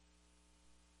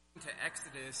To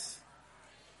Exodus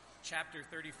chapter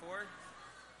 34.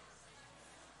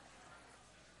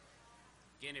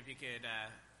 Again, if you could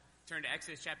turn to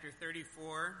Exodus chapter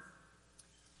 34.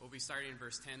 We'll be starting in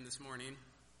verse 10 this morning.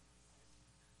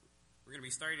 We're going to be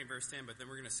starting in verse 10, but then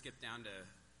we're going to skip down to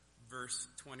verse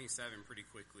 27 pretty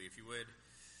quickly. If you would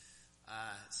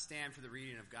stand for the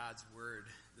reading of God's word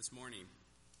this morning.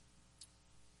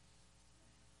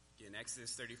 Again,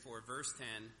 Exodus 34, verse 10.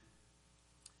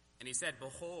 And he said,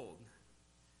 "Behold,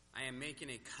 I am making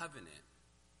a covenant.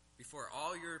 Before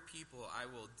all your people I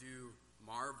will do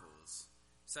marvels,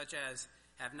 such as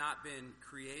have not been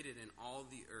created in all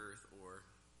the earth or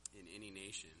in any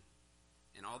nation.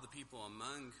 And all the people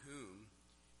among whom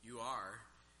you are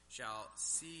shall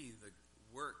see the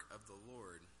work of the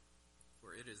Lord,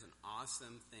 for it is an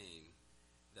awesome thing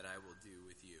that I will do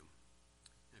with you."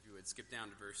 And if you would skip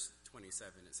down to verse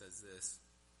 27, it says this.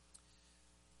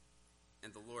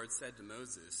 "And the Lord said to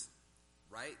Moses,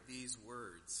 write these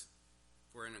words,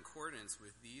 for in accordance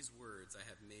with these words I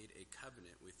have made a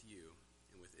covenant with you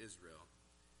and with Israel."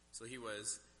 So he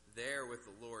was there with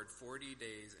the Lord 40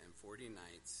 days and 40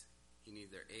 nights. He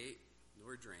neither ate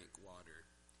nor drank water,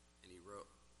 and he wrote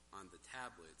on the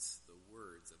tablets the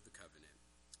words of the covenant,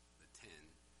 the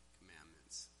 10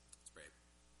 Commandments. Let's pray.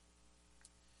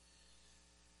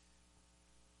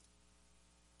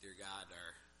 Dear God,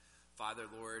 our Father,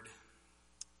 Lord,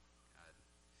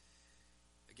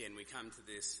 again, we come to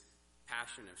this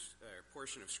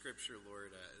portion of Scripture,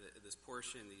 Lord, this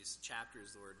portion, these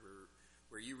chapters, Lord,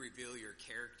 where you reveal your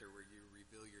character, where you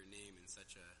reveal your name in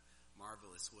such a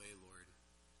marvelous way, Lord.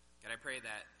 God, I pray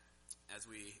that as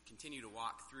we continue to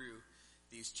walk through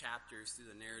these chapters,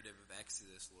 through the narrative of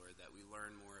Exodus, Lord, that we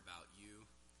learn more about you,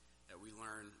 that we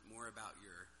learn more about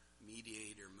your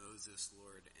mediator, Moses,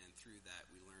 Lord, and through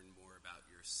that we learn more about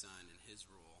your Son and his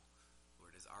role,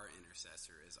 Lord, as our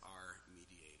intercessor, as our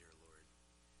mediator, Lord.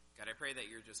 God, I pray that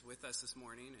you're just with us this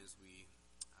morning as we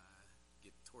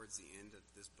get towards the end of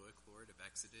this book, Lord, of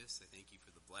Exodus. I thank you for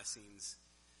the blessings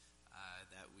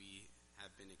that we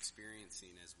have been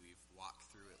experiencing as we've walked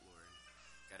through it, Lord.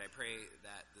 God, I pray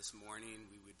that this morning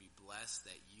we would be blessed,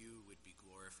 that you would be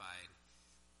glorified.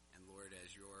 And Lord,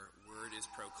 as your word is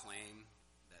proclaimed,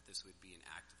 that this would be an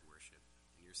act of worship.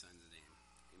 In your Son's name,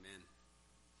 amen.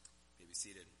 You may be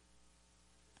seated.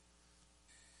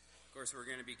 Of course, we're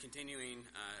going to be continuing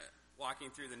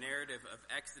walking through the narrative of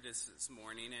Exodus this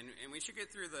morning, and we should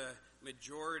get through the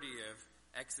majority of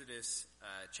Exodus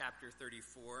chapter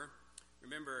 34.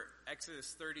 Remember,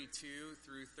 Exodus 32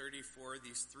 through 34,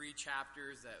 these three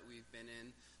chapters that we've been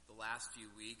in the last few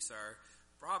weeks are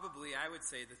probably, I would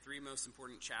say, the three most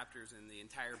important chapters in the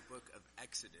entire book of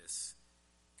Exodus.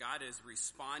 God is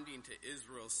responding to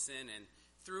Israel's sin, and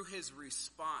through his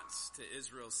response to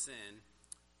Israel's sin,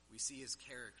 we see his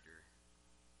character.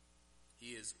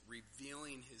 He is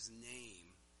revealing his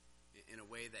name in a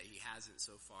way that he hasn't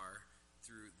so far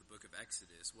through the book of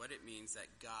Exodus. What it means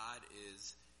that God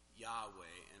is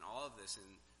Yahweh, and all of this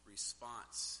in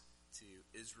response to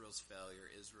Israel's failure,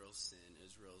 Israel's sin,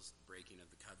 Israel's breaking of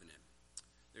the covenant.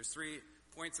 There's 3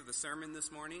 points of the sermon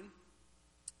this morning.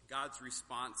 God's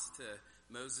response to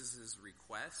Moses'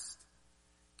 request.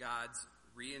 God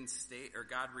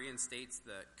reinstates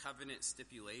the covenant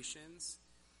stipulations,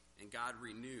 and God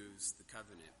renews the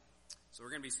covenant. So we're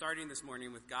going to be starting this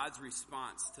morning with God's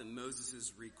response to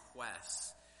Moses'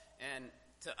 request. And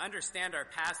to understand our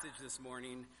passage this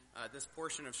morning, this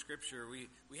portion of Scripture, we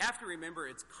have to remember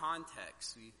its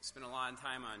context. We spent a lot of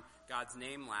time on God's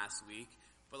name last week,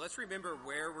 but let's remember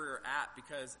where we're at,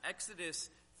 because Exodus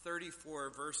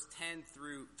 34, verse 10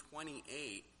 through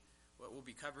 28, what we'll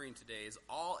be covering today, is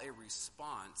all a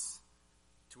response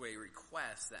to a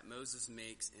request that Moses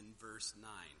makes in verse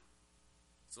 9.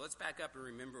 So let's back up and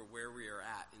remember where we are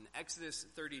at. In Exodus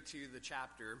 32, the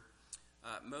chapter,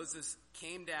 Moses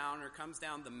comes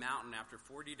down the mountain after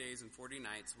 40 days and 40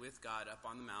 nights with God up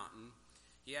on the mountain.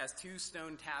 He has 2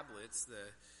 stone tablets,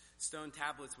 the stone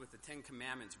tablets with the 10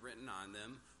 Commandments written on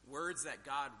them, words that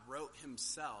God wrote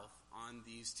himself on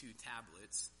these 2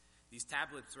 tablets. These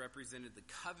tablets represented the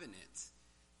covenant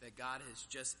that God has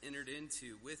just entered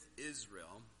into with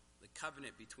Israel, the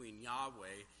covenant between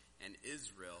Yahweh and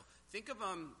Israel. Think of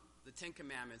the 10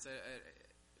 Commandments.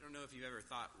 I don't know if you've ever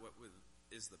thought what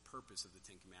is the purpose of the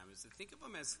 10 Commandments. Think of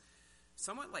them as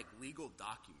somewhat like legal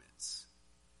documents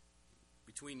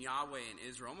between Yahweh and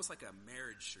Israel, almost like a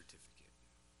marriage certificate.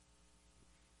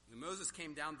 When Moses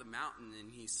came down the mountain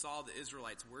and he saw the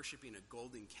Israelites worshiping a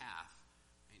golden calf,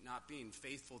 not being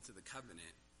faithful to the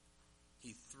covenant,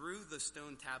 he threw the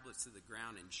stone tablets to the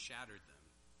ground and shattered them.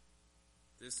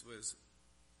 This was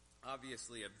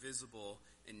obviously a visible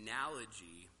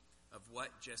analogy of what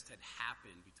just had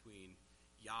happened between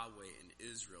Yahweh and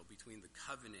Israel, between the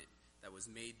covenant that was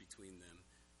made between them.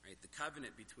 Right? The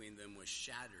covenant between them was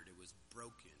shattered. It was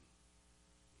broken.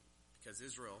 Because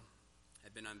Israel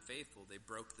had been unfaithful, they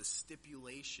broke the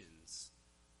stipulations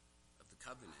of the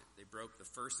covenant. They broke the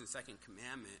first and second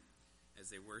commandment as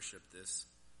they worshiped this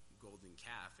golden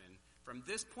calf. And from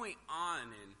this point on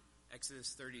in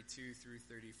Exodus 32 through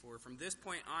 34, from this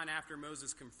point on, after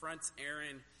Moses confronts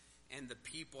Aaron and the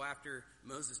people, after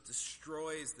Moses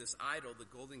destroys this idol, the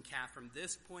golden calf, from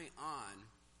this point on,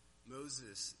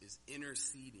 Moses is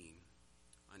interceding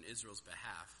on Israel's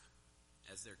behalf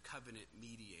as their covenant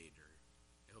mediator.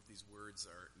 I hope these words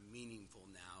are meaningful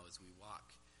now as we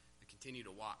continue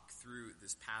to walk through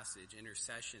this passage,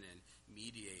 intercession and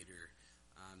mediator.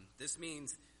 This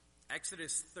means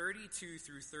Exodus 32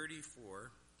 through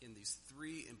 34, in these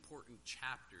three important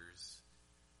chapters,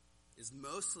 is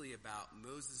mostly about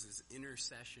Moses'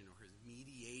 intercession or his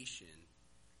mediation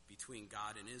between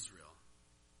God and Israel.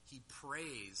 He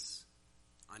prays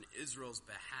on Israel's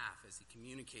behalf as he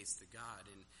communicates to God.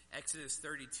 In Exodus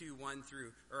 32,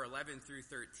 11 through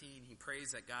 13, he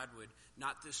prays that God would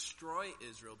not destroy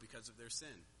Israel because of their sin.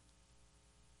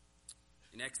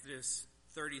 In Exodus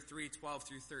 33, 12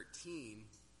 through 13,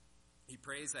 he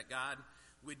prays that God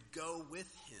would go with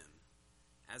him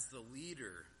as the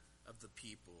leader of the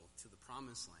people to the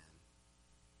promised land.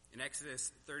 In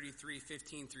Exodus 33,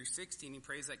 15 through 16, he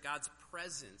prays that God's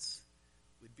presence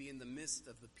would be in the midst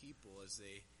of the people as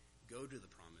they go to the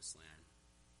promised land.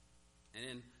 And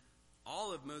in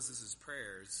all of Moses'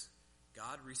 prayers,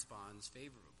 God responds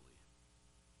favorably.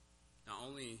 Not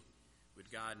only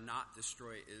would God not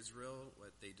destroy Israel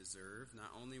what they deserve, not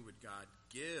only would God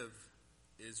give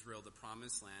Israel the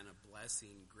promised land, a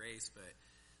blessing, grace, but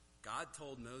God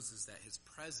told Moses that his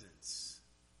presence,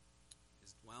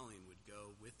 his dwelling, would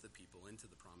go with the people into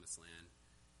the promised land.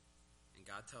 And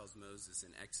God tells Moses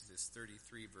in Exodus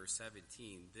 33, verse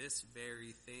 17, "This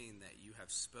very thing that you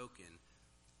have spoken,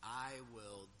 I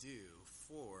will do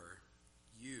for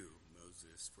you,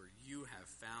 Moses, for you have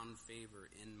found favor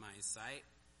in my sight,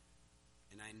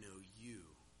 and I know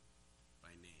you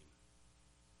by name."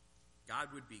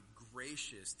 God would be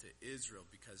gracious to Israel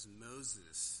because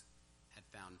Moses had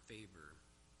found favor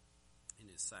in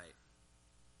his sight.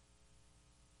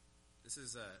 This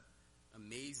is an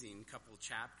amazing couple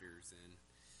chapters, and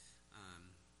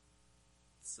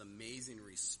it's an amazing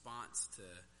response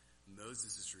to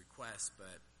Moses' request,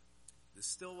 but this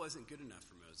still wasn't good enough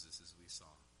for Moses, as we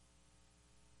saw.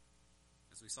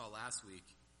 As we saw last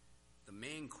week, the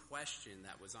main question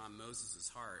that was on Moses'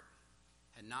 heart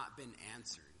had not been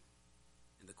answered.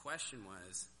 And the question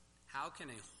was, how can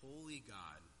a holy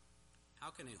God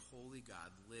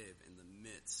live in the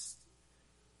midst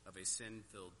of a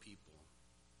sin-filled people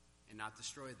and not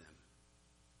destroy them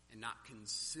and not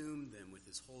consume them with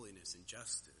his holiness and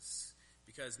justice?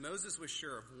 Because Moses was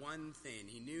sure of one thing.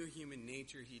 He knew human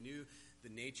nature. He knew the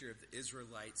nature of the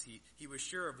Israelites. He was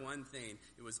sure of one thing.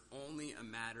 It was only a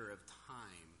matter of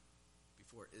time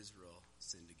before Israel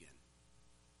sinned again.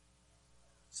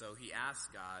 So he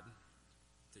asked God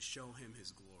to show him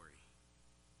his glory.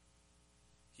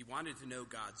 He wanted to know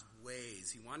God's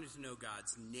ways. He wanted to know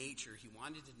God's nature. He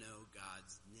wanted to know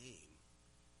God's name.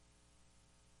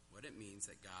 What it means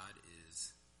that God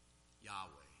is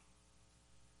Yahweh.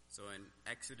 So in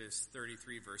Exodus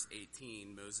 33, verse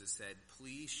 18, Moses said,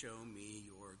 "Please show me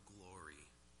your glory."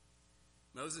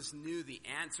 Moses knew the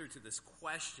answer to this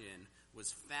question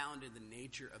was found in the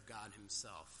nature of God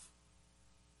himself.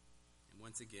 And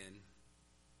once again,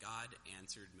 God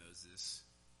answered Moses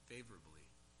favorably.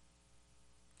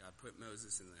 God put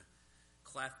Moses in the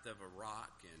cleft of a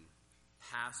rock and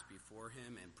passed before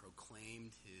him and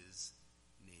proclaimed his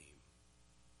name.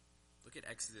 Look at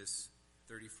Exodus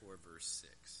 34, verse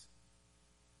 6.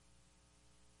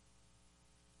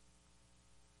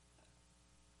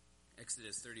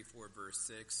 Exodus 34, verse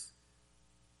 6,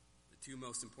 the two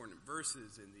most important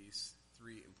verses in these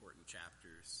three important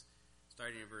chapters.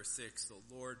 Starting in verse 6, "The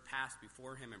Lord passed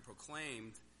before him and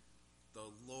proclaimed, the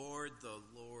Lord,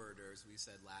 or as we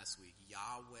said last week,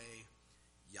 Yahweh,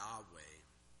 Yahweh,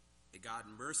 a God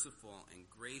merciful and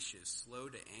gracious, slow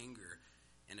to anger,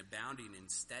 and abounding in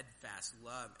steadfast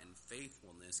love and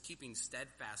faithfulness, keeping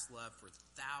steadfast love for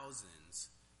thousands,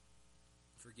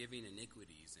 forgiving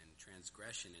iniquities and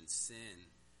transgression and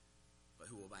sin, but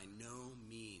who will by no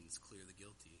means clear the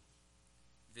guilty,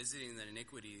 visiting the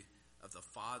iniquity of the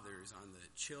fathers on the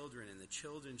children and the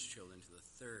children's children to the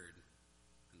third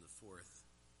and the fourth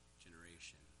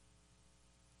generation."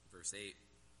 Verse 8,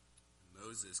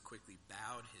 Moses quickly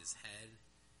bowed his head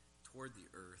toward the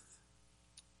earth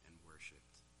and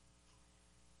worshipped.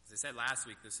 As I said last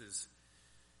week, this is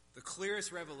the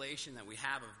clearest revelation that we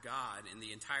have of God in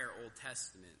the entire Old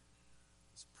Testament.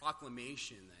 This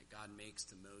proclamation that God makes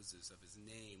to Moses of his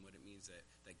name, what it means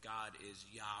that God is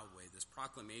Yahweh. This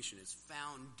proclamation is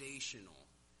foundational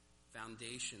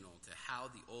to how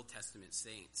the Old Testament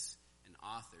saints and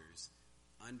authors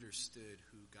understood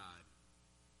who God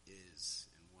is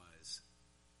and was.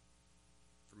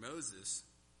 For Moses,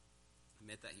 it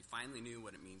meant that he finally knew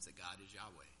what it means that God is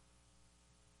Yahweh.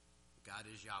 God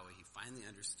is Yahweh. He finally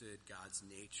understood God's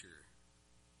nature.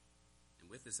 And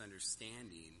with this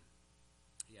understanding,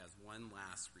 he has one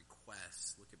last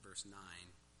request. Look at verse 9.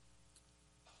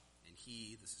 And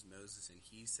he, this is Moses, and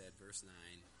he said, verse 9,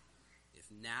 "If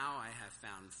now I have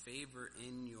found favor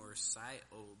in your sight,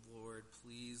 O Lord,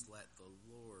 please let the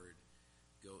Lord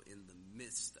go in the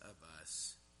midst of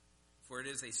us. For it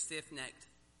is a stiff-necked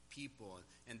people."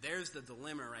 And there's the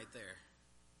dilemma right there.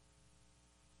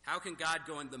 How can God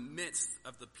go in the midst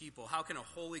of the people? How can a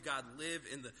holy God live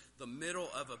in the middle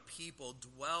of a people,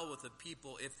 dwell with a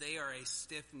people, if they are a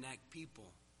stiff-necked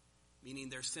people, meaning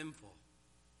they're sinful?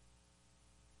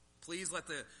 Please let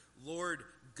the Lord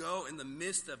go in the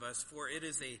midst of us, for it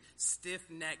is a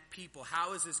stiff-necked people.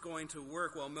 How is this going to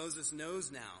work? Well, Moses knows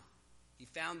now. He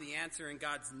found the answer in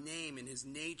God's name, in his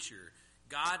nature.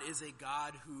 God is a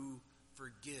God who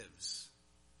forgives.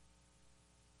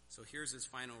 So here's his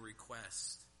final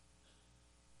request.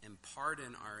 "And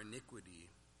pardon our iniquity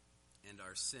and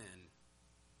our sin,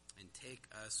 and take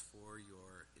us for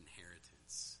your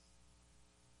inheritance."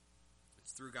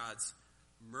 It's through God's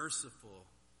merciful,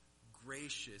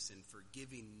 gracious, and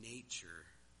forgiving nature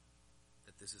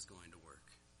that this is going to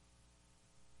work.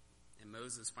 And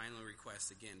Moses' final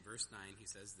request, again, verse 9, he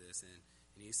says this, and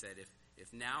he said,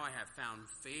 if now I have found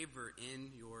favor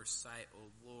in your sight,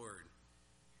 O Lord,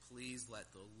 please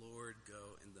let the Lord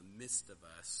go in the midst of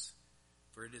us,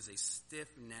 for it is a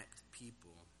stiff-necked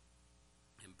people,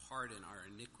 and pardon our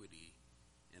iniquity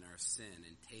and our sin,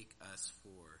 and take us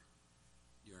for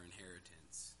your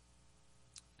inheritance.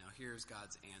 Now here's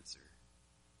God's answer.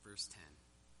 Verse 10.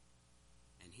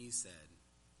 And he said,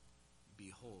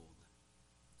 "Behold,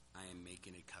 I am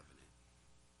making a covenant."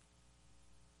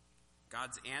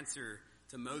 God's answer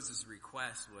to Moses'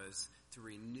 request was to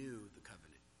renew the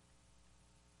covenant.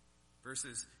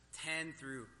 Verses 10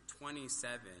 through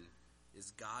 27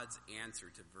 is God's answer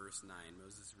to verse 9,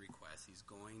 Moses' request. He's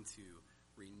going to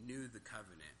renew the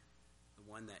covenant, the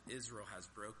one that Israel has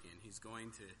broken. He's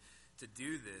going to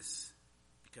do this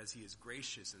because he is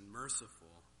gracious and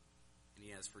merciful, and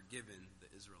he has forgiven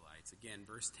the Israelites. Again,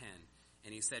 verse 10,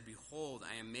 and he said, "Behold,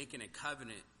 I am making a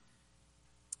covenant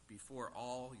before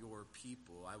all your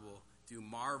people. I will do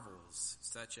marvels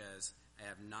such as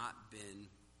have not been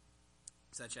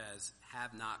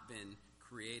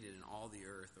created in all the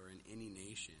earth or in any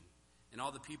nation. And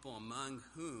all the people among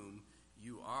whom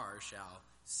you are shall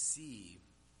see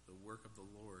the work of the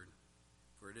Lord.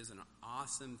 For it is an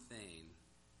awesome thing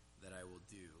that I will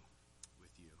do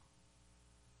with you."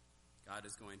 God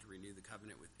is going to renew the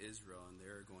covenant with Israel, and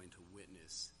they're going to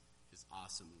witness his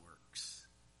awesome works.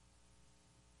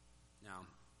 Now,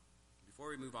 before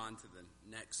we move on to the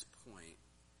next point,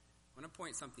 I want to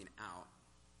point something out.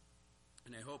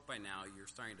 And I hope by now you're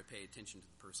starting to pay attention to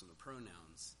the personal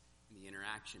pronouns and the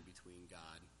interaction between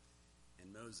God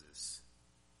and Moses.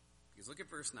 Because look at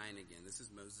verse 9 again. This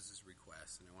is Moses'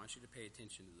 request, and I want you to pay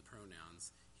attention to the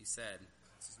pronouns. He said,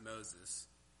 this is Moses,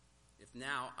 "If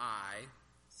now I,"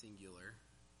 singular,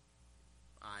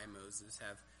 "I, Moses,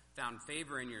 have found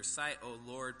favor in your sight, O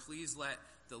Lord, please let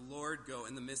the Lord go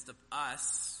in the midst of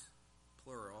us,"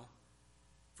 plural,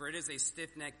 "for it is a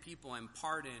stiff-necked people, and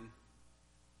pardon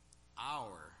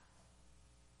our,"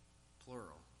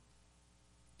 plural,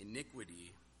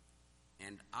 "iniquity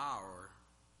and our,"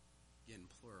 again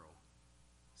plural,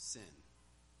 "sin,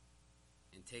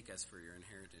 and take us for your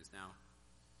inheritance." Now,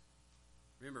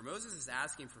 remember, Moses is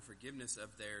asking for forgiveness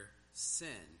of their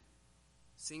sin,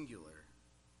 singular,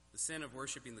 the sin of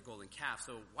worshiping the golden calf.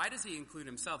 So why does he include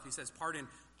himself? He says, "Pardon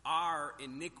our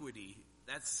iniquity,"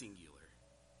 that's singular,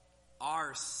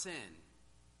 "our sin."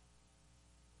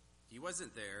 He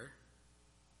wasn't there.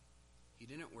 He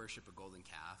didn't worship a golden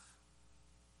calf.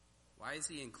 Why is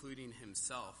he including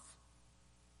himself?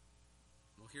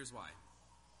 Well, here's why.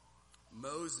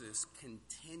 Moses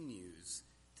continues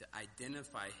to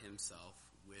identify himself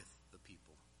with the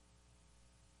people.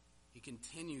 He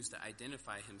continues to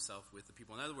identify himself with the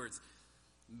people. In other words,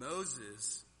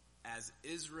 Moses, as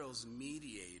Israel's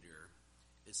mediator,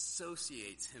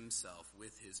 associates himself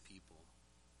with his people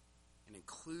and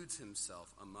includes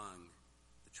himself among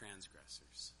the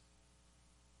transgressors.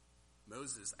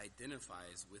 Moses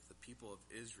identifies with the people of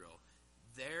Israel,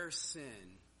 their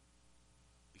sin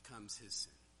becomes his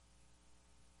sin.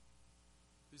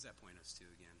 Who's that point us to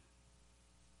again?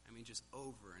 I mean, just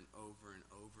over and over and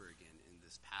over again in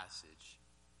this passage,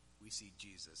 we see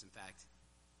Jesus. In fact,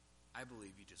 I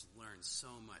believe you just learn so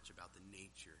much about the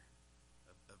nature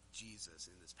of Jesus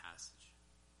in this passage.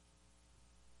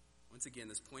 Once again,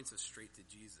 this points us straight to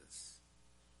Jesus.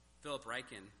 Philip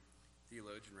Ryken,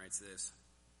 theologian, writes this.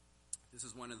 This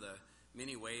is one of the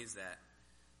many ways that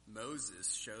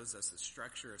Moses shows us the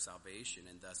structure of salvation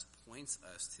and thus points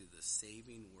us to the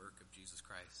saving work of Jesus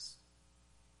Christ.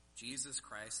 Jesus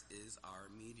Christ is our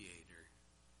mediator.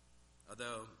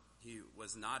 Although he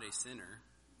was not a sinner,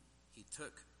 he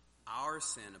took our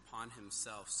sin upon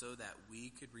himself so that we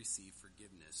could receive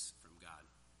forgiveness from God.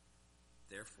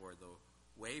 Therefore,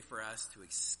 the way for us to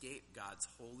escape God's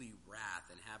holy wrath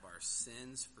and have our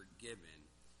sins forgiven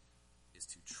is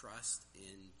to trust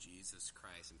in Jesus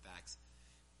Christ. In fact,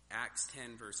 Acts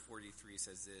 10 verse 43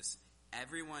 says this,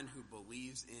 everyone who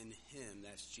believes in him,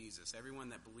 that's Jesus, everyone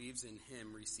that believes in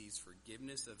him receives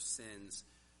forgiveness of sins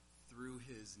through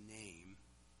his name.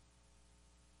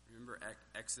 Remember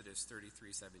Exodus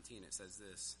 33:17, it says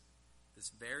this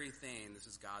very thing, this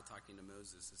is God talking to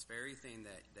Moses, this very thing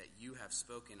that you have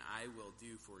spoken I will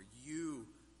do, for you,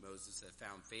 Moses, have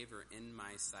found favor in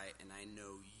my sight, and I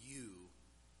know you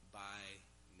by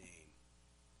name.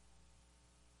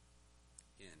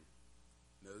 Again,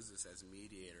 Moses as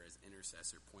mediator, as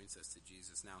intercessor, points us to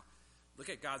Jesus. Now, look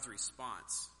at God's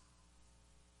response.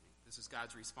 This is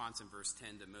God's response in verse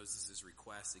 10 to Moses'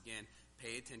 request. Again,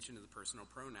 pay attention to the personal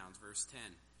pronouns. Verse 10.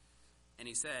 And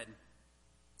he said,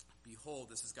 behold,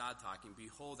 this is God talking,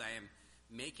 behold, I am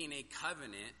making a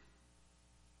covenant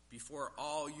before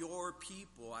all your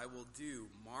people. I will do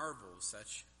marvels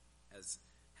such as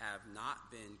have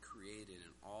not been created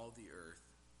in all the earth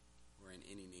or in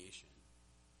any nation.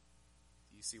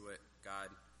 Do you see what God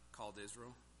called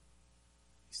Israel?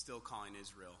 He's still calling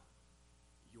Israel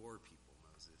your people,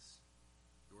 Moses.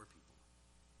 Your people.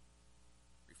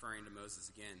 Referring to Moses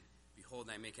again, behold,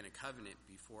 I am making a covenant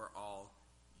before all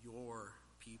your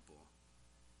people.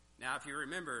 Now, if you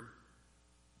remember,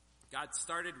 God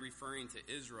started referring to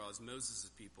Israel as Moses'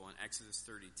 people in Exodus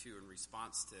 32 in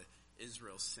response to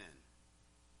Israel's sin,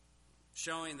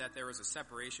 showing that there was a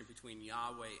separation between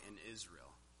Yahweh and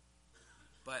Israel.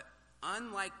 But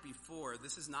unlike before,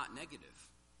 this is not negative.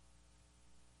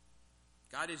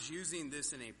 God is using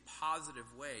this in a positive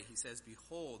way. He says,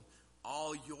 behold,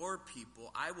 all your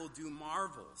people, I will do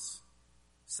marvels,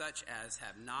 such as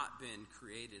have not been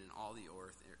created in all the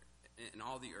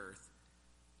earth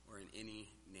or in any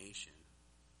nation.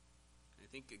 And I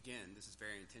think, again, this is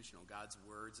very intentional. God's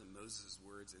words and Moses'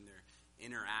 words and their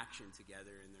interaction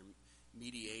together and their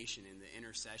mediation and the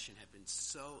intercession have been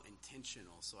so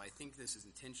intentional. So I think this is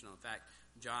intentional. In fact,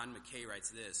 John Mackay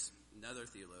writes this, another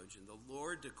theologian, the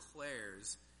Lord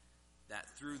declares that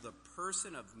through the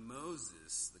person of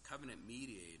Moses, the covenant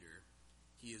mediator,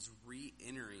 he is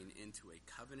re-entering into a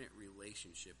covenant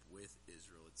relationship with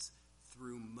Israel. It's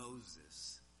through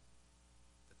Moses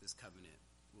that this covenant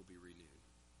will be renewed.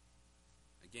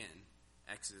 Again,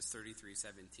 Exodus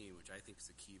 33:17, which I think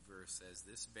is a key verse, says,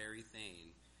 this very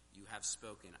thing you have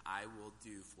spoken, I will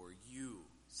do for you,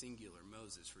 singular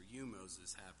Moses, for you,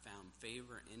 Moses, have found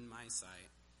favor in my sight,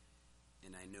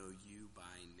 and I know you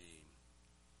by name.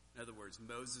 In other words,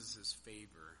 Moses'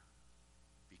 favor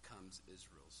becomes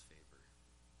Israel's favor.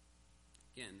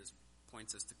 Again, this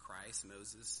points us to Christ.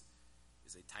 Moses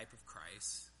is a type of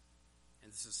Christ.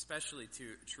 And this is especially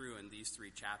true in these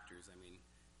 3 chapters. I mean,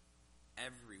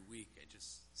 every week I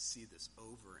just see this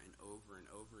over and over and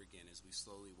over again as we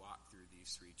slowly walk through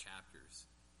these 3 chapters,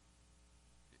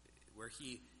 where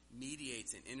he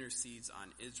mediates and intercedes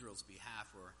on Israel's behalf,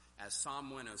 or as Psalm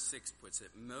 106 puts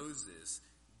it, Moses,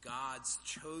 God's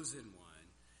chosen one,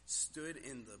 stood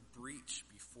in the breach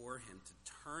before him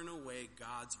to turn away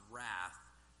God's wrath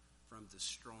from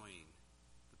destroying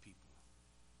the people.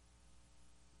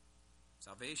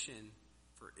 Salvation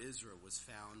for Israel was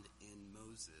found in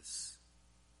Moses,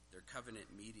 their covenant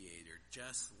mediator,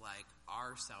 just like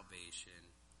our salvation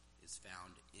is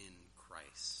found in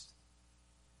Christ.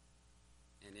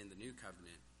 And in the new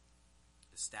covenant,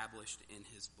 established in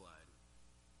his blood,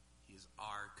 he is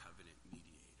our covenant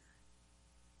mediator.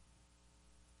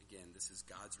 Again, this is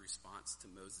God's response to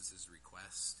Moses'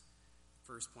 request.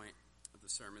 First point of the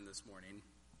sermon this morning.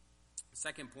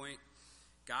 Second point,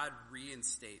 God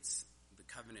reinstates the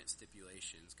covenant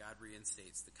stipulations. God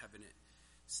reinstates the covenant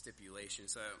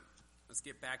stipulations. So let's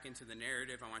get back into the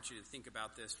narrative. I want you to think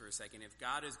about this for a second. If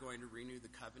God is going to renew the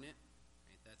covenant,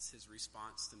 right, That's his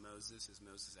response to Moses as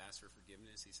Moses asked for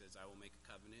forgiveness. He says, I will make a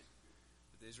covenant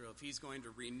with Israel. If he's going to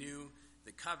renew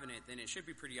the covenant, then it should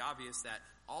be pretty obvious that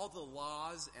all the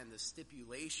laws and the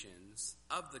stipulations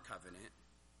of the covenant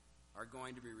are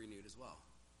going to be renewed as well.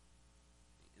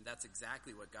 And that's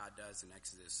exactly what God does in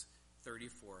Exodus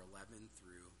 34:11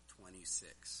 through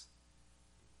 26.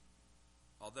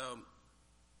 Although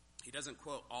he doesn't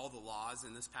quote all the laws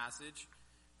in this passage,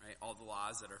 right? All the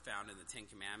laws that are found in the Ten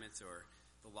Commandments or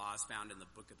the laws found in the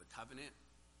Book of the Covenant.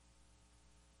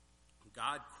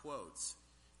 God quotes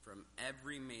from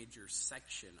every major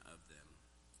section of them.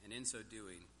 And in so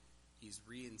doing, he's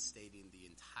reinstating the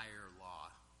entire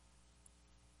law.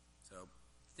 So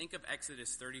think of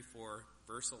Exodus 34,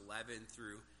 verse 11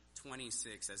 through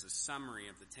 26 as a summary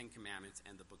of the Ten Commandments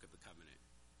and the Book of the Covenant,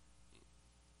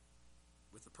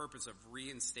 with the purpose of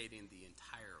reinstating the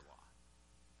entire law.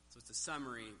 So it's a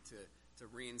summary to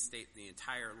reinstate the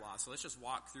entire law. So let's just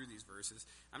walk through these verses.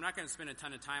 I'm not going to spend a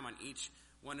ton of time on each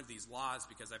one of these laws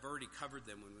because I've already covered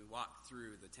them when we walked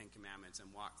through the Ten Commandments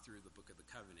and walked through the Book of the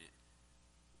Covenant.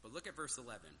 But look at verse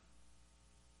 11.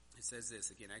 It says this,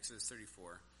 again, Exodus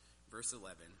 34, verse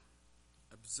 11.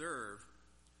 Observe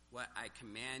what I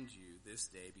command you this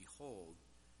day. Behold,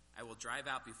 I will drive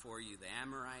out before you the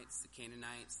Amorites, the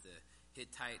Canaanites, the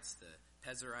Hittites, the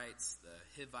Pezerites, the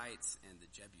Hivites, and the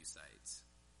Jebusites.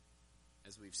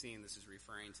 As we've seen, this is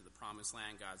referring to the promised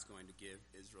land. God's going to give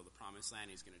Israel the promised land.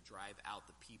 He's going to drive out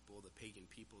the people, the pagan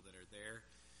people that are there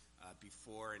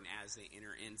before and as they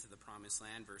enter into the promised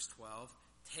land. Verse 12,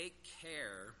 take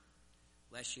care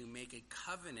lest you make a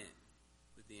covenant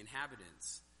with the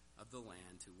inhabitants of the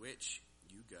land to which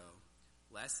you go,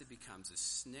 lest it becomes a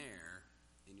snare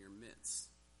in your midst.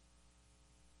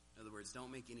 In other words, don't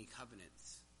make any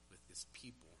covenants with this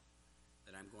people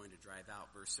that I'm going to drive out.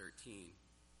 Verse 13,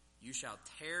 you shall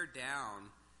tear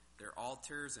down their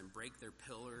altars and break their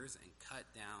pillars and cut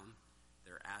down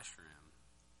their Asherim.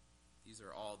 These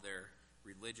are all their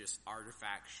religious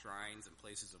artifacts, shrines, and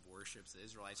places of worship. The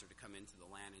Israelites are to come into the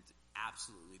land and to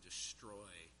absolutely destroy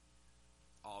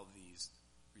all these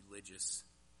religious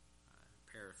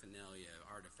paraphernalia,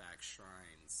 artifacts,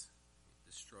 shrines.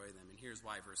 Destroy them. And here's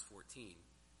why, verse 14.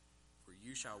 For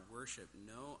you shall worship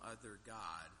no other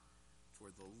God,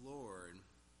 for the Lord,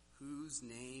 whose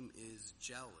name is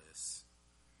jealous,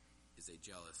 is a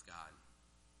jealous God.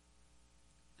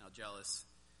 Now, jealous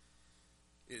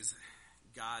is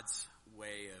God's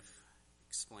way of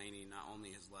explaining not only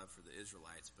his love for the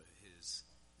Israelites, but his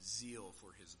zeal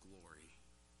for his glory.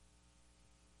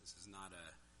 This is not a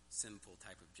sinful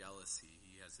type of jealousy.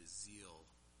 He has a zeal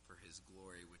for his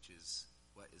glory, which is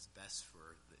what is best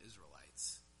for the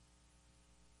Israelites.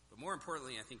 But more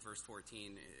importantly, I think verse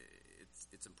 14,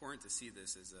 it's important to see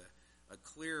this as a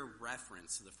clear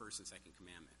reference to the first and second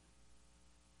commandment.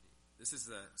 This is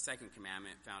the second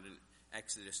commandment found in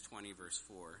Exodus 20, verse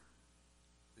 4.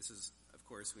 This is, of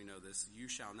course, we know this. You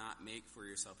shall not make for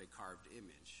yourself a carved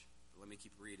image. But let me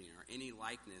keep reading. Or any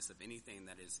likeness of anything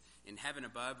that is in heaven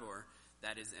above, or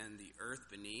that is in the earth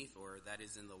beneath, or that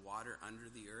is in the water under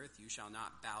the earth. You shall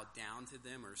not bow down to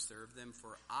them or serve them,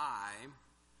 for I,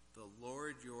 the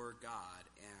Lord your God,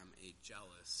 am a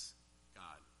jealous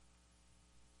God.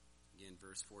 Again,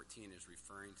 verse 14 is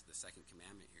referring to the second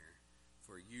commandment here.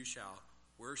 For you shall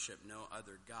worship no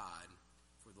other God,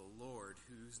 for the Lord,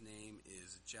 whose name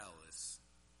is jealous,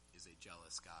 is a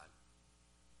jealous God.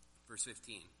 Verse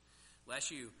 15,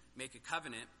 lest you make a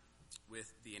covenant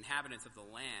with the inhabitants of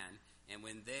the land, and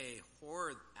when they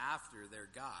whore after their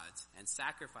gods and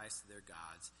sacrifice to their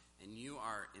gods, and you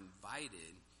are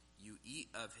invited, you eat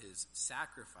of his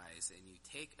sacrifice, and you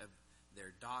take of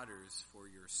their daughters for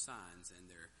your sons, and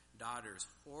their daughters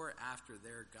whore after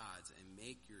their gods, and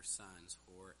make your sons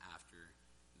whore after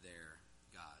their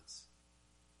gods.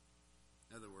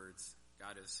 In other words,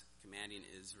 God is commanding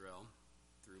Israel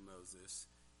through Moses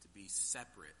to be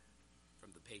separate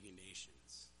from the pagan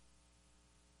nations.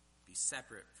 Be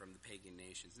separate from the pagan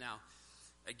nations. Now,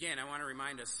 again, I want to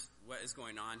remind us what is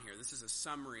going on here. This is a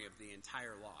summary of the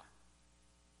entire law.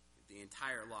 The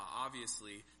entire law.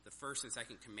 Obviously, the first and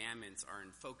second commandments are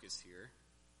in focus here.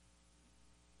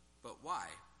 But why?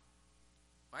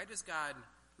 Why does God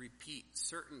repeat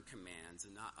certain commands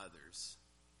and not others?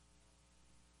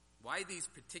 Why these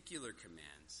particular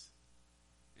commands?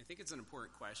 I think it's an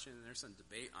important question, and there's some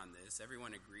debate on this.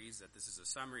 Everyone agrees that this is a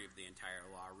summary of the entire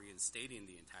law, reinstating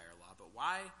the entire law. But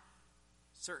why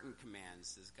certain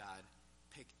commands does God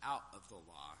pick out of the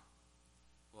law?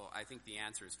 Well, I think the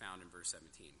answer is found in verse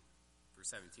 17. Verse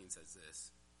 17 says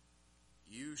this: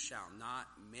 you shall not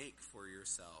make for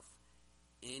yourself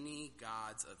any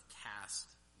gods of cast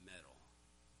metal.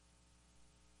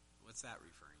 What's that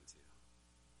referring to?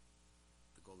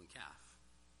 The golden calf.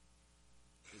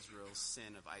 Israel's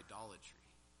sin of idolatry.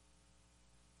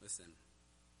 Listen,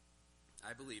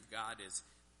 I believe God is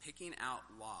picking out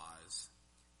laws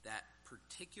that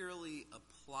particularly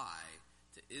apply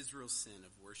to Israel's sin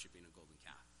of worshiping a golden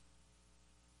calf.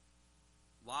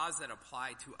 Laws that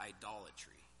apply to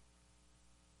idolatry.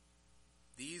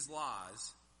 These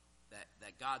laws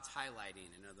that God's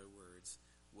highlighting, in other words,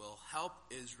 will help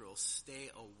Israel stay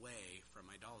away from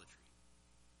idolatry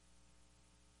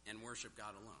and worship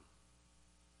God alone.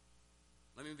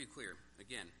 Let me be clear.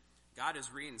 Again, God is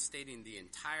reinstating the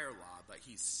entire law, but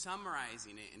he's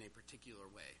summarizing it in a particular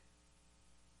way.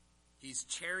 He's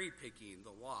cherry-picking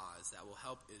the laws that will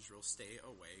help Israel stay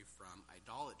away from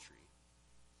idolatry.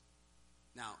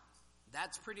 Now,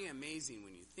 that's pretty amazing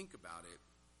when you think about it.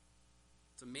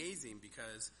 It's amazing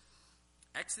because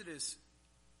Exodus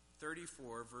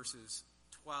 34, verses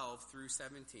 12 through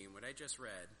 17, what I just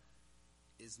read,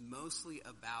 is mostly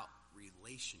about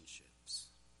relationships.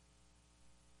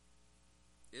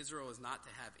 Israel is not to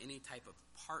have any type of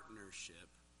partnership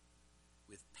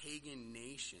with pagan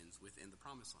nations within the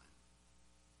Promised Land.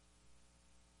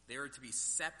 They are to be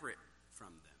separate from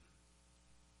them.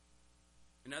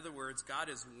 In other words, God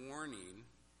is warning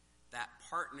that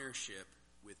partnership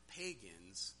with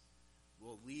pagans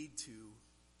will lead to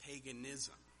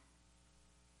paganism,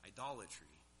 idolatry,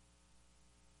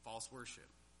 false worship.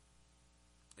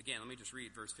 Again, let me just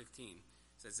read verse 15. It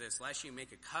says this, "Lest you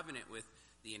make a covenant with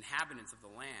the inhabitants of the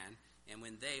land, and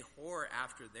when they whore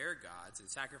after their gods and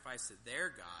sacrifice to their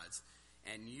gods,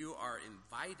 and you are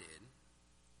invited,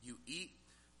 you eat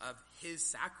of his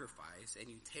sacrifice, and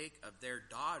you take of their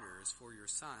daughters for your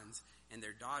sons, and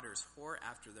their daughters whore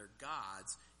after their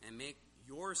gods, and make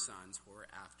your sons whore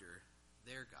after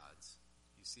their gods."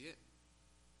 You see it?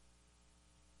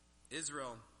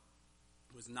 Israel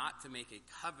was not to make a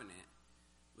covenant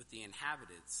with the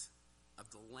inhabitants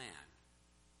of the land.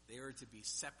 They are to be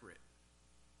separate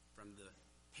from the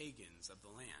pagans of the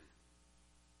land.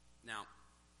 Now,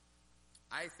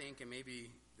 I think, and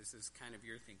maybe this is kind of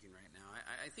your thinking right now,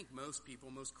 I think most people,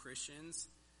 most Christians,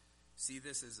 see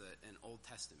this as an Old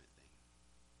Testament thing.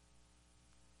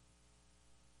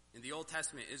 In the Old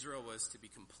Testament, Israel was to be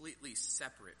completely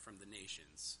separate from the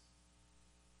nations.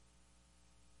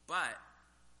 But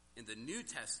in the New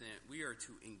Testament, we are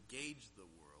to engage the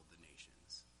world, the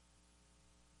nations.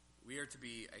 We are to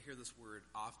be, I hear this word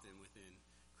often within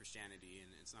Christianity,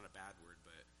 and it's not a bad word,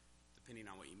 but depending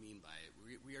on what you mean by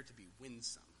it, we are to be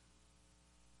winsome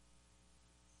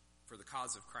for the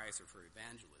cause of Christ or for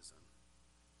evangelism.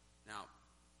 Now,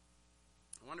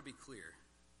 I want to be clear.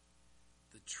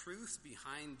 The truths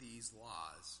behind these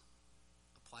laws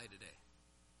apply today.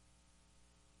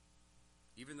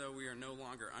 Even though we are no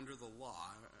longer under the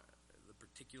law, the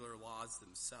particular laws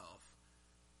themselves,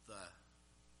 the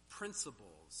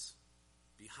principles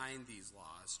behind these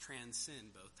laws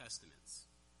transcend both testaments.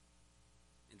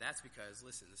 And that's because,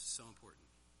 listen, this is so important.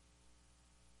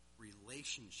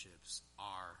 Relationships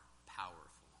are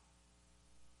powerful.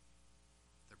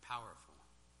 They're powerful.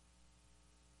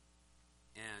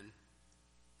 And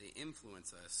they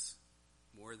influence us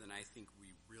more than I think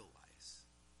we realize.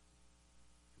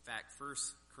 In fact,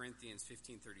 1 Corinthians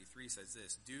 15:33 says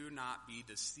this, "Do not be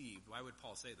deceived." Why would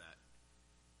Paul say that?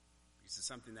 Because it's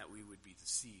something that we would be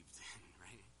deceived in,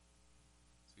 right?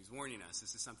 So he's warning us,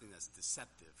 this is something that's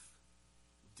deceptive.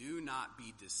 Do not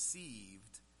be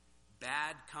deceived.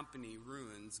 Bad company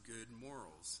ruins good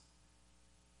morals.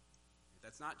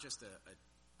 That's not just a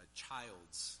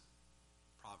child's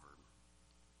proverb.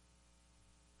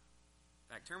 In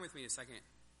fact, turn with me to 2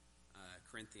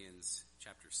 Corinthians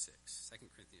chapter 6. 2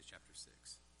 Corinthians chapter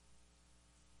 6.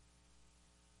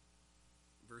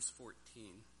 Verse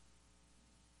 14.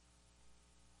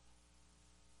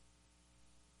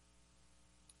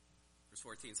 Verse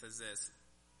 14 says this.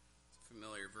 It's a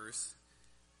familiar verse.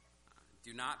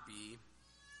 "Do not be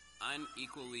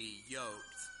unequally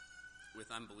yoked with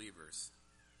unbelievers."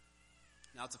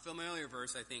 Now, it's a familiar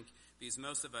verse, I think, because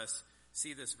most of us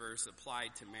see this verse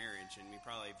applied to marriage, and we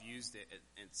probably have used it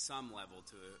at some level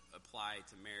to apply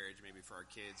to marriage, maybe for our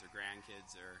kids or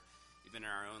grandkids or even in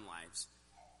our own lives.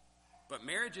 But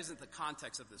marriage isn't the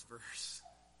context of this verse.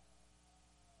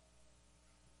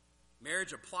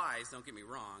 Marriage applies, don't get me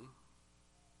wrong,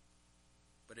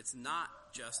 but it's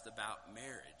not just about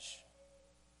marriage.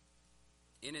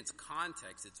 In its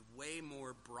context, it's way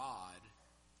more broad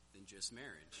than just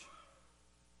marriage.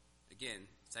 Again,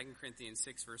 2 Corinthians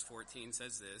 6 verse 14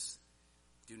 says this,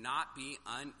 "Do not be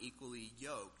unequally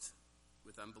yoked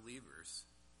with unbelievers.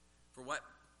 For what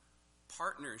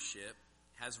partnership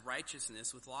has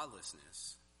righteousness with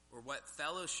lawlessness? Or what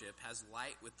fellowship has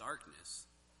light with darkness?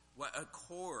 What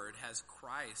accord has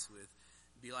Christ with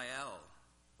Belial?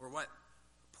 Or what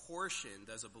portion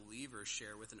does a believer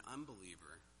share with an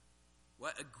unbeliever?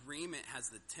 What agreement has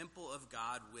the temple of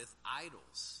God with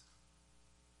idols?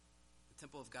 The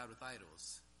temple of God with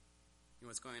idols. You know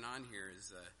what's going on here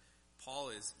is Paul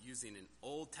is using an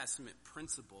Old Testament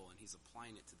principle and he's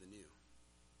applying it to the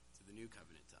new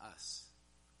covenant, to us.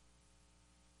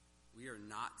 We are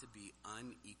not to be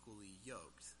unequally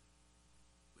yoked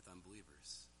with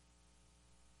unbelievers.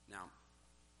 Now,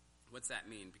 what's that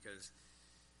mean? Because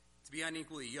to be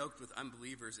unequally yoked with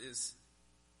unbelievers is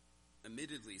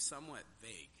admittedly somewhat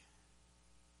vague.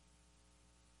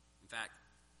 In fact,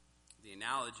 the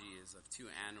analogy is of two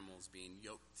animals being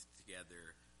yoked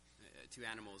together, two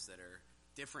animals that are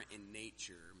different in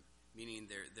nature, meaning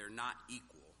they're not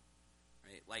equal,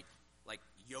 right? Like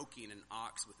yoking an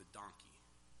ox with a donkey.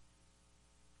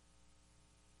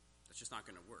 That's just not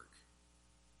going to work.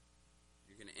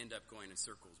 You're going to end up going in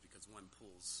circles because one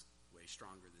pulls way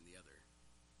stronger than the other.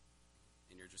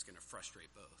 And you're just going to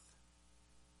frustrate both.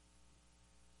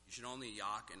 You should only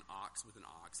yoke an ox with an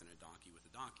ox and a donkey with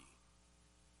a donkey.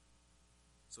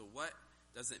 So what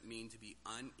does it mean to be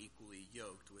unequally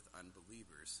yoked with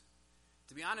unbelievers?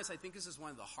 To be honest, I think this is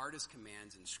one of the hardest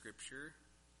commands in Scripture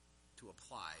to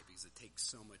apply because it takes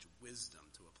so much wisdom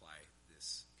to apply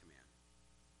this command.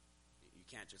 You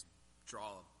can't just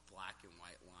draw a black and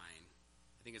white line.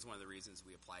 I think it's one of the reasons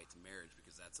we apply it to marriage,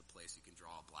 because that's a place you can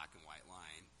draw a black and white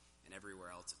line, and everywhere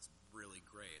else it's really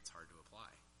gray. It's hard to apply.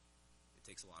 It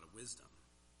takes a lot of wisdom.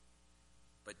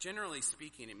 But generally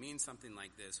speaking, it means something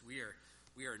like this. We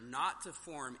are not to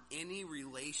form any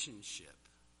relationship,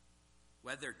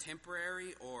 whether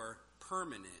temporary or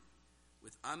permanent,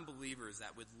 with unbelievers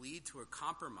that would lead to a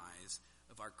compromise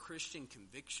of our Christian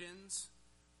convictions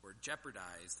or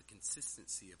jeopardize the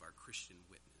consistency of our Christian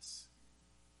witness.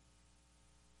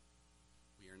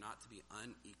 We are not to be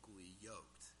unequally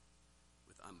yoked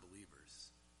with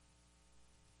unbelievers.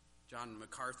 John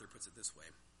MacArthur puts it this way: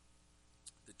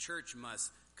 the church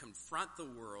must confront the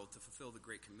world to fulfill the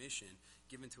Great Commission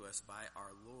given to us by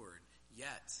our Lord.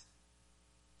 Yet,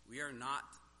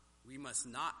 we must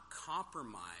not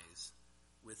compromise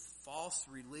with false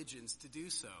religions to do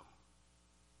so.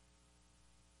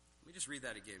 Let me just read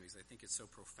that again because I think it's so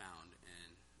profound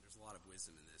and there's a lot of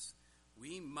wisdom in this.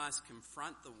 We must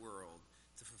confront the world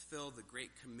to fulfill the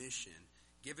Great Commission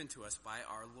given to us by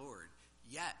our Lord.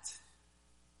 Yet,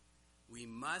 we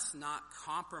must not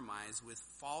compromise with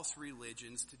false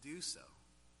religions to do so.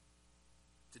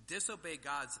 To disobey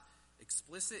God's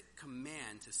explicit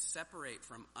command to separate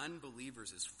from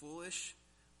unbelievers is foolish,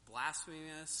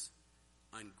 blasphemous,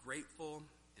 ungrateful,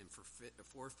 and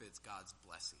forfeits God's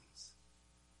blessings.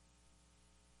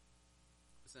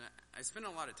 Listen, I spend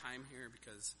a lot of time here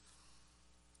because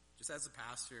just as a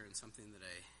pastor and something that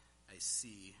I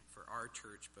see for our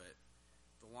church, but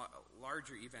the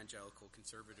larger evangelical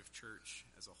conservative church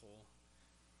as a whole,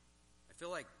 I feel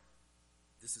like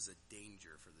this is a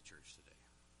danger for the church today.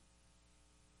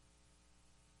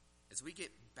 As we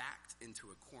get backed into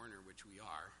a corner, which we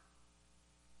are,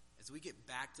 as we get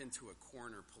backed into a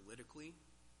corner politically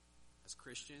as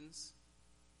Christians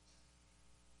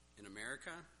in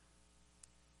America,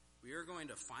 we are going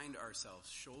to find ourselves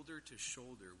shoulder to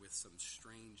shoulder with some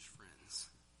strange friends.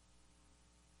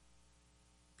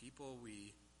 People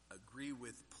we agree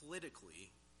with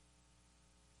politically,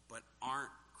 but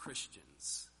aren't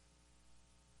Christians.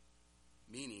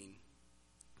 Meaning,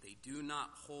 they do not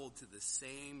hold to the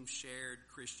same shared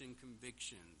Christian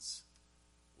convictions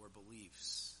or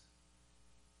beliefs.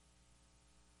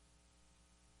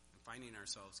 And finding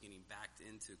ourselves getting backed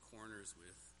into corners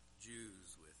with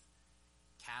Jews, with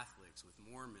Catholics, with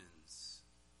Mormons,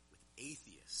 with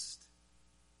atheists,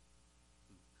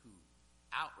 who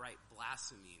outright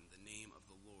blaspheming the name of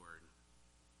the Lord,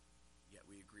 yet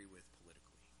we agree with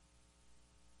politically.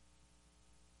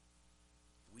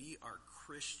 We are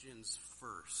Christians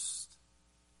first,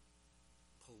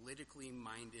 politically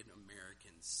minded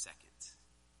Americans second.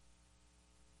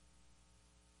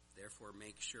 Therefore,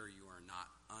 make sure you are not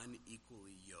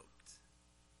unequally yoked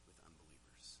with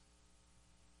unbelievers.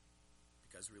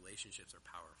 Because relationships are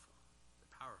powerful.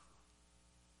 They're powerful.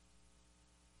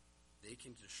 They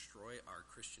can destroy our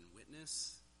Christian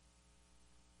witness.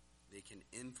 They can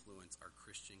influence our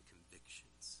Christian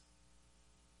convictions.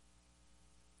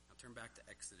 Now turn back to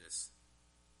Exodus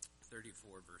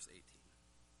 34, verse 18.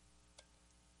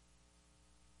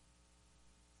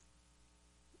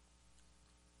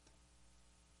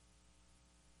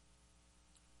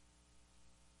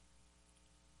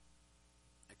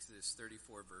 Exodus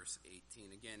 34, verse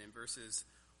 18. Again, in verses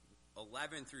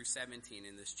 11 through 17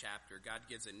 in this chapter, God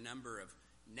gives a number of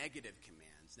negative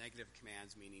commands. Negative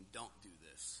commands meaning don't do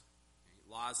this.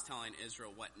 Laws telling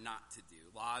Israel what not to do.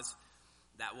 Laws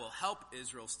that will help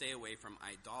Israel stay away from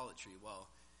idolatry. Well,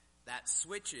 that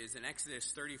switches in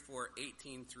Exodus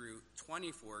 34:18 through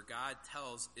 24. God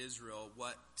tells Israel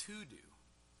what to do.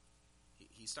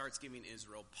 He starts giving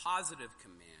Israel positive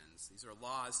commands. These are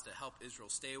laws to help Israel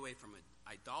stay away from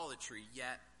idolatry,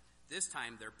 yet this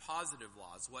time they're positive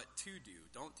laws. What to do.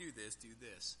 Don't do this, do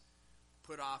this.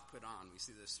 Put off, put on. We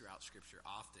see this throughout Scripture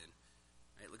often.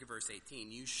 Right, look at verse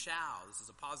 18. You shall, this is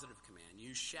a positive command,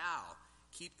 you shall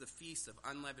keep the feast of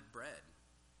unleavened bread.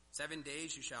 7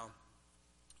 days you shall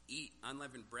eat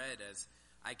unleavened bread as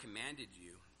I commanded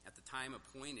you at the time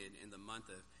appointed in the month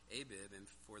of Abib. And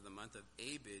for the month of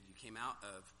Abib you came out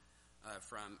of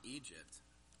from Egypt.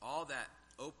 All that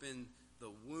open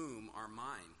the womb are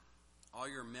mine. All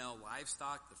your male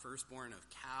livestock, the firstborn of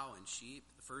cow and sheep,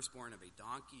 the firstborn of a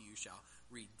donkey, you shall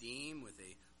redeem with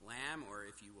a lamb, or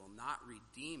if you will not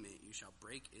redeem it, you shall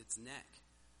break its neck.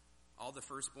 All the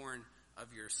firstborn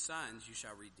of your sons you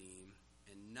shall redeem,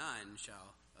 and none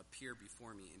shall appear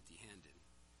before me empty-handed.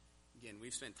 Again,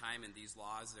 we've spent time in these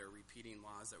laws. They're repeating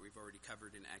laws that we've already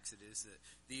covered in Exodus.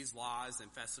 These laws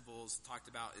and festivals talked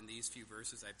about in these few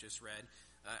verses I've just read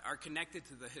are connected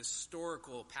to the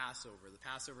historical Passover, the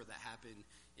Passover that happened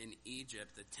in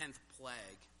Egypt, the 10th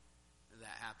plague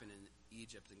that happened in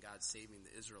Egypt and God saving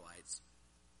the Israelites.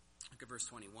 Look at verse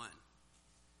 21.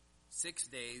 6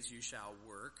 days you shall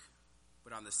work,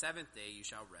 but on the 7th day you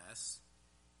shall rest.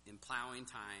 In plowing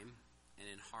time and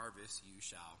in harvest you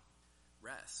shall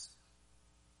rest.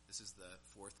 This is the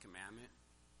fourth commandment.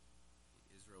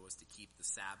 Israel was to keep the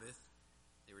Sabbath.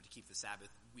 They were to keep the Sabbath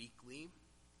weekly.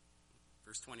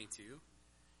 Verse 22.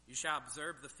 You shall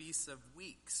observe the feasts of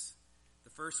weeks, the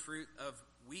first fruit of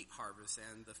wheat harvest,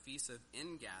 and the feast of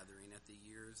ingathering at the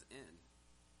year's end.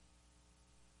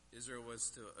 Israel was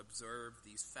to observe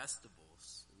these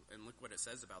festivals. And look what it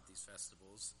says about these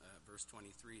festivals. Verse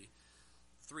 23.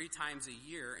 3 times a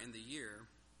year in the year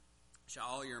shall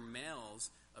all your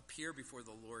males appear before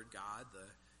the Lord God,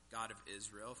 the God of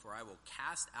Israel, for I will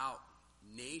cast out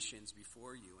nations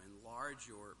before you, enlarge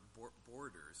your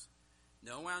borders.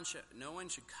 No one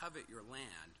should covet your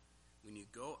land when you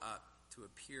go up to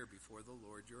appear before the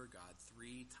Lord your God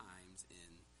 3 times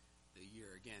in the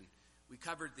year. Again, we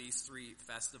covered these 3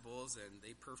 festivals, and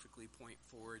they perfectly point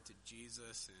forward to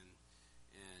Jesus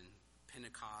and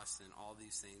Pentecost and all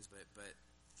these things. But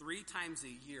 3 times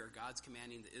a year, God's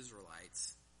commanding the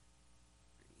Israelites.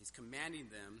 He's commanding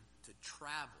them to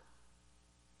travel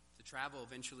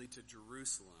eventually to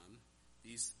Jerusalem.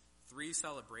 These 3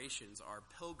 celebrations are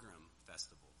pilgrim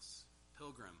festivals,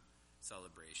 pilgrim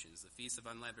celebrations. The Feast of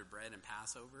Unleavened Bread and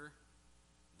Passover,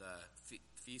 the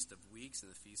Feast of Weeks,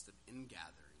 and the Feast of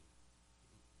Ingathering.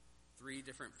 3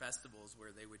 different festivals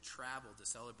where they would travel to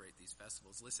celebrate these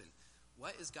festivals. Listen,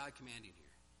 what is God commanding here?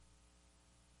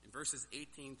 In verses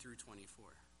 18 through 24,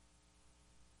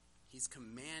 he's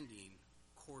commanding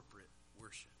corporate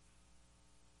worship.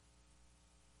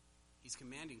 He's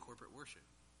commanding corporate worship.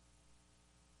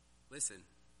 Listen,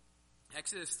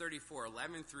 Exodus 34,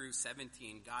 11 through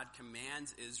 17, God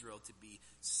commands Israel to be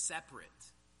separate,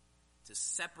 to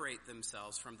separate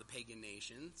themselves from the pagan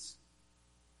nations.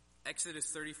 Exodus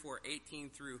 34, 18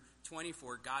 through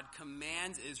 24, God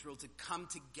commands Israel to come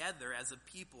together as a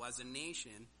people, as a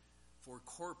nation, for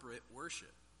corporate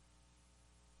worship.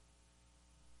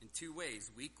 In 2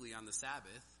 ways, weekly on the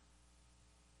Sabbath,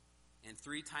 and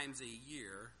 3 times a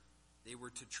year, they were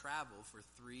to travel for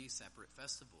 3 separate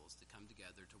festivals to come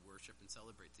together to worship and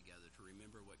celebrate together, to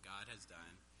remember what God has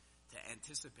done, to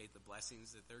anticipate the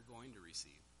blessings that they're going to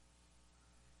receive.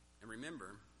 And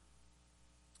remember,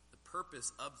 the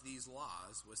purpose of these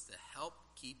laws was to help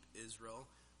keep Israel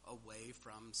away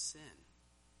from sin,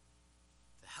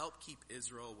 to help keep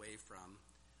Israel away from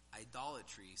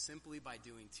idolatry simply by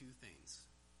doing 2 things.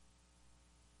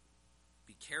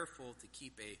 Be careful to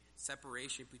keep a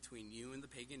separation between you and the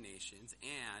pagan nations,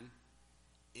 and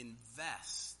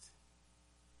invest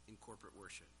in corporate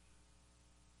worship.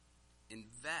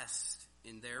 Invest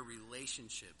in their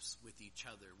relationships with each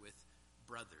other, with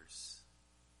brothers.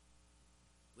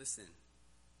 Listen,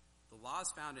 the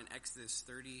laws found in Exodus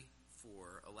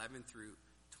 34, 11 through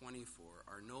 24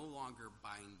 are no longer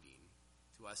binding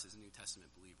to us as New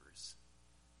Testament believers.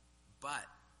 But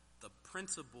the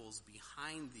principles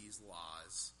behind these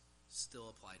laws still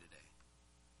apply today.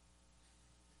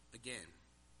 Again,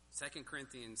 2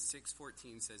 Corinthians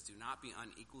 6:14 says, do not be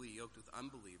unequally yoked with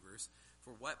unbelievers,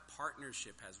 for what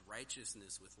partnership has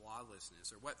righteousness with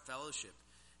lawlessness, or what fellowship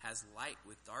has light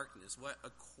with darkness? What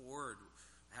accord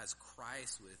has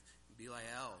Christ with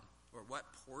Belial? Or what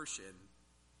portion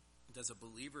does a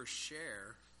believer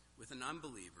share with an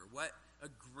unbeliever? What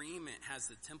agreement has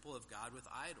the temple of God with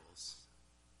idols?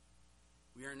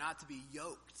 We are not to be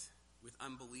yoked with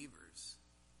unbelievers.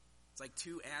 It's like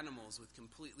two animals with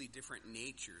completely different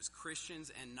natures.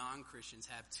 Christians and non-Christians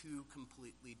have two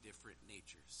completely different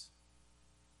natures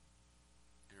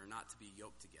and are not to be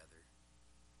yoked together.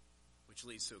 Which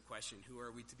leads to a question, who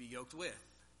are we to be yoked with?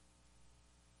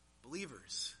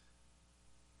 Believers.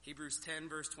 Hebrews 10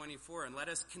 verse 24, and let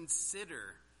us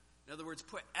consider, in other words,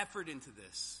 put effort into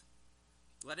this.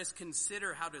 Let us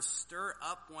consider how to stir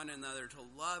up one another to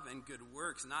love and good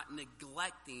works, not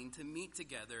neglecting to meet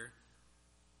together,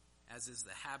 as is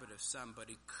the habit of some, but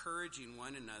encouraging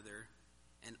one another,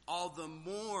 and all the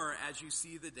more as you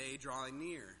see the day drawing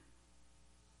near.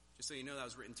 Just so you know, that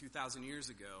was written 2,000 years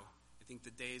ago. I think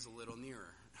the day is a little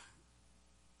nearer.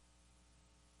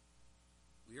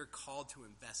 We are called to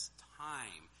invest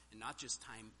time, and not just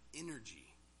time,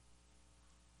 energy,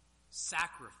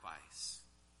 sacrifice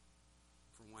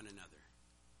for one another.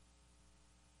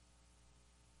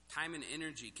 Time and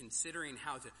energy considering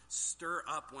how to stir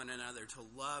up one another to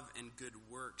love and good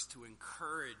works, to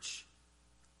encourage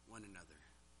one another.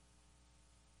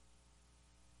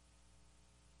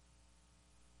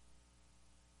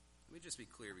 Let me just be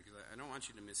clear, because I don't want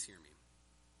you to mishear me.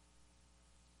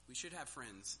 We should have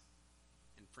friends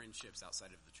and friendships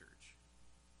outside of the church.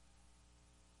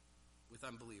 With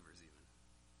unbelievers even.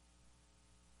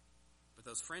 But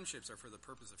those friendships are for the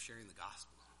purpose of sharing the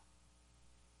gospel.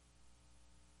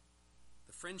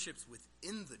 The friendships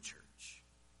within the church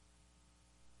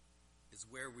is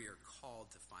where we are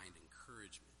called to find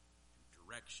encouragement and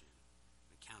direction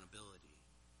and accountability.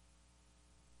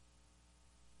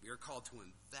 We are called to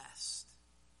invest.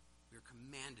 We are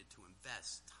commanded to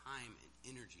invest time and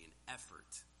energy and effort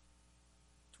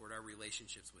toward our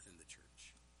relationships within the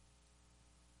church.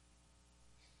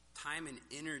 Time and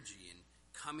energy in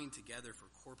coming together for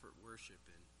corporate worship,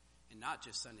 and not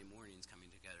just Sunday mornings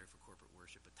coming together for corporate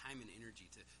worship, but time and energy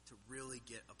to really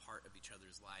get a part of each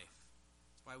other's life.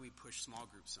 That's why we push small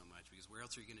groups so much, because where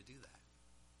else are you going to do that?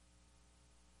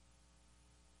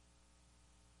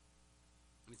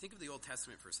 I mean, think of the Old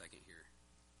Testament for a second here.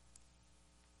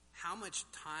 How much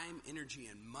time, energy,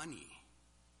 and money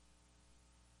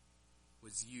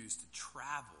was used to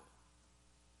travel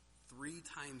 3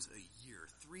 times a year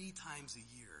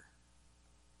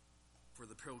for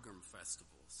the pilgrim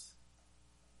festivals?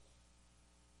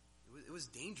 It was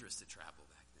dangerous to travel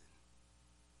back then.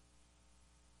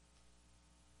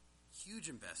 Huge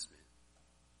investment.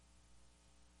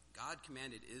 God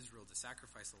commanded Israel to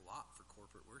sacrifice a lot for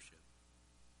corporate worship.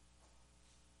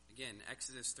 Again,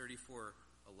 Exodus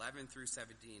 34:11 through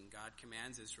 17, God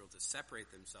commands Israel to separate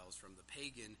themselves from the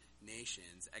pagan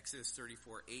nations. Exodus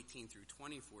 34:18 through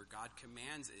 24, God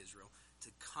commands Israel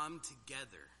to come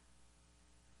together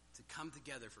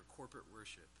for corporate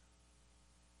worship,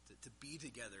 to be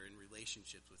together in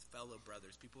relationships with fellow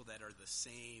brothers, people that are the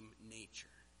same nature.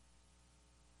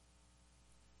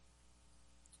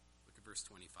 Look at verse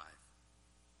 25.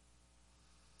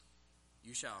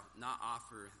 You shall not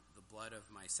offer the blood of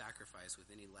my sacrifice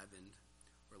with any leaven,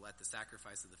 or let the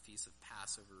sacrifice of the feast of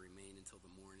Passover remain until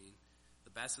the morning. The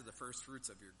best of the first fruits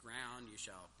of your ground you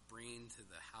shall bring to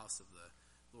the house of the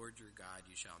Lord your God.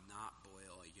 You shall not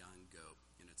boil a young goat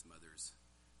in its mother's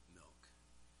milk.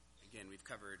 Again, we've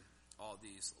covered all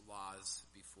these laws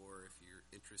before. If you're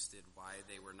interested why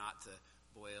they were not to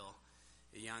boil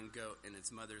a young goat in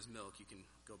its mother's milk, you can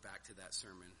go back to that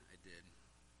sermon I did.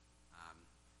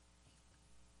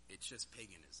 It's just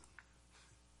paganism.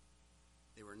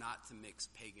 They were not to mix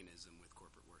paganism with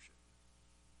corporate worship.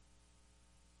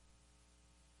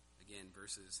 Again,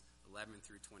 verses 11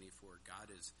 through 24, God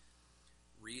is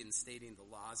reinstating the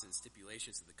laws and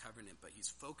stipulations of the covenant, but he's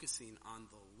focusing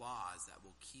on the laws that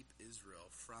will keep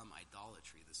Israel from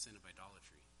idolatry, the sin of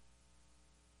idolatry.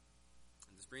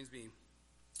 And this brings me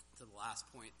to the last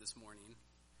point this morning,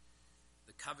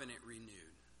 the covenant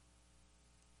renewed.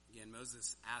 Again,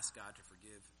 Moses asked God to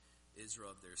forgive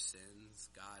Israel of their sins.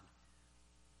 God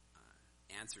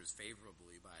answers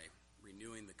favorably by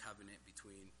renewing the covenant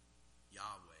between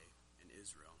Yahweh and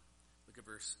Israel. Look at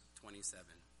verse 27.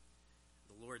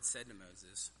 The Lord said to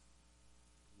Moses,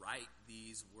 "Write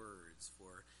these words,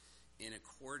 for in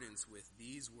accordance with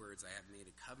these words I have made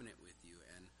a covenant with you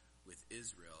and with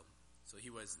Israel." So he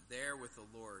was there with the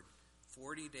Lord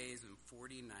 40 days and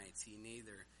 40 nights. He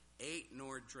neither ate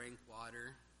nor drank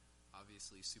water.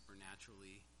 Obviously,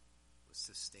 supernaturally was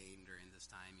sustained during this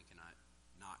time. You cannot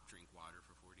not drink water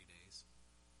for 40 days.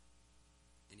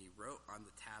 and he wrote on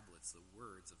the tablets the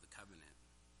words of the covenant,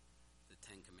 the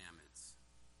 10 Commandments.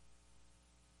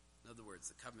 In other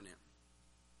words, the covenant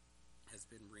has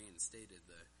been reinstated.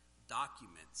 The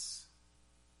documents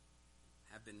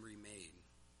have been remade.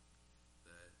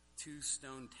 The 2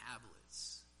 stone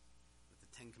tablets with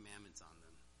the 10 Commandments on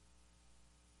them.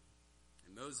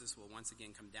 And Moses will once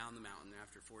again come down the mountain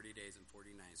after 40 days and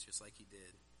 40 nights, just like he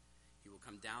did. He will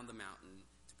come down the mountain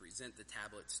to present the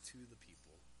tablets to the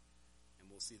people. And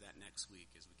we'll see that next week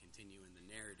as we continue in the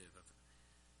narrative of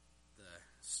the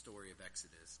story of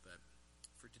Exodus. But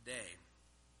for today,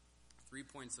 3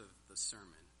 points of the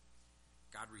sermon.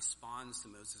 God responds to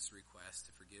Moses' request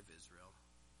to forgive Israel.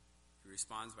 He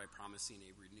responds by promising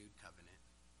a renewed covenant.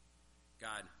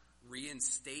 God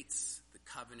reinstates the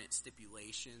covenant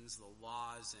stipulations, the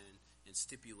laws and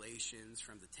stipulations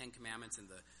from the 10 Commandments in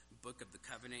the book of the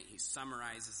covenant. He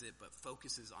summarizes it, but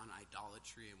focuses on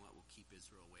idolatry and what will keep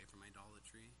Israel away from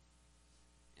idolatry.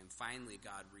 And finally,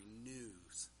 God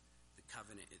renews the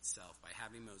covenant itself by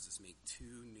having Moses make 2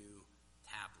 new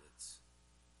tablets,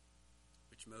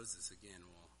 which Moses, again,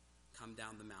 will come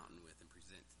down the mountain with and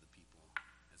present to the people,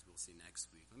 as we'll see next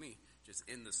week. Let me just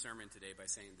end the sermon today by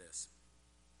saying this.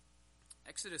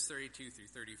 Exodus 32 through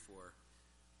 34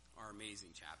 are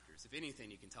amazing chapters. If anything,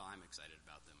 you can tell I'm excited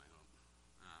about them, I hope.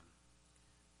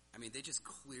 They just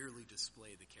clearly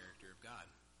display the character of God.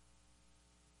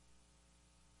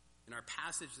 In our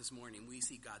passage this morning, we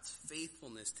see God's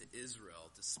faithfulness to Israel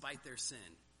despite their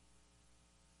sin.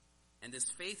 And this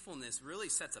faithfulness really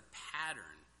sets a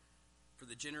pattern for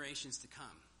the generations to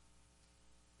come.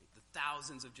 The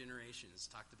thousands of generations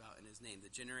talked about in his name,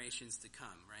 the generations to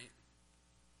come, right?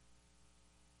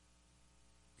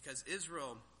 Because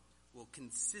Israel will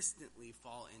consistently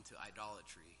fall into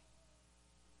idolatry.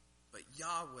 But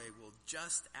Yahweh will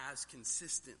just as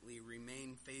consistently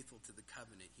remain faithful to the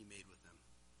covenant he made with them.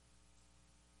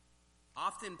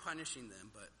 Often punishing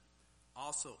them, but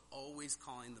also always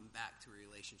calling them back to a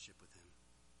relationship with him.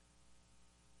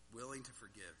 Willing to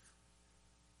forgive.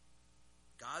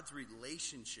 God's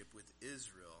relationship with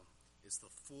Israel is the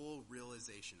full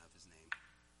realization of his name.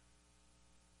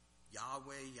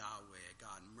 Yahweh, Yahweh, a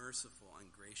God merciful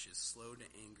and gracious, slow to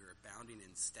anger, abounding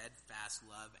in steadfast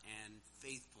love and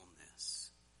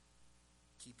faithfulness,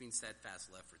 keeping steadfast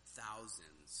love for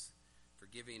thousands,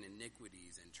 forgiving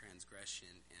iniquities and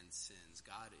transgression and sins.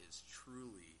 God is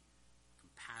truly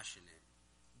compassionate,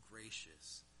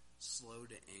 gracious, slow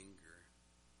to anger,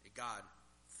 a God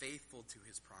faithful to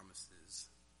his promises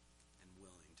and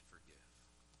willing to forgive.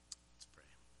 Let's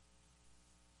pray.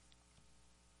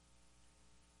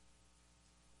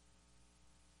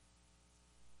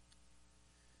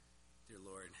 Dear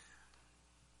Lord,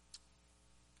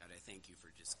 God, I thank you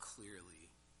for just clearly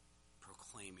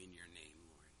proclaiming your name,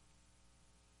 Lord.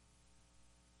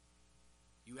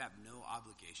 You have no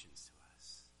obligations to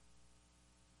us.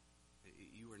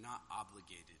 You are not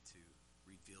obligated to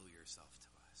reveal yourself to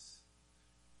us.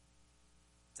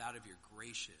 It's out of your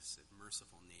gracious and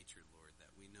merciful nature, Lord,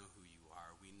 that we know who you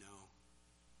are. We know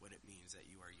what it means that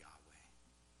you are Yahweh.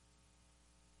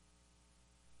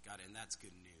 God, and that's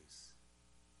good news.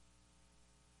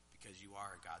 Because you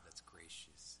are a God that's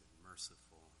gracious and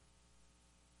merciful,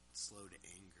 slow to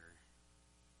anger.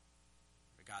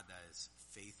 A God that is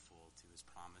faithful to his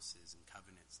promises and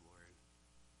covenants, Lord.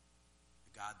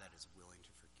 A God that is willing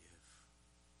to forgive.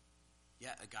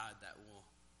 Yet a God that will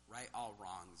right all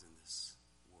wrongs in this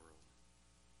world.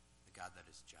 A God that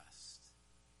is just.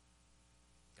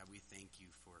 God, we thank you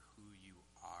for who you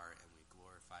are, and we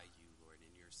glorify you, Lord,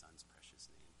 in your Son's precious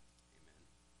name.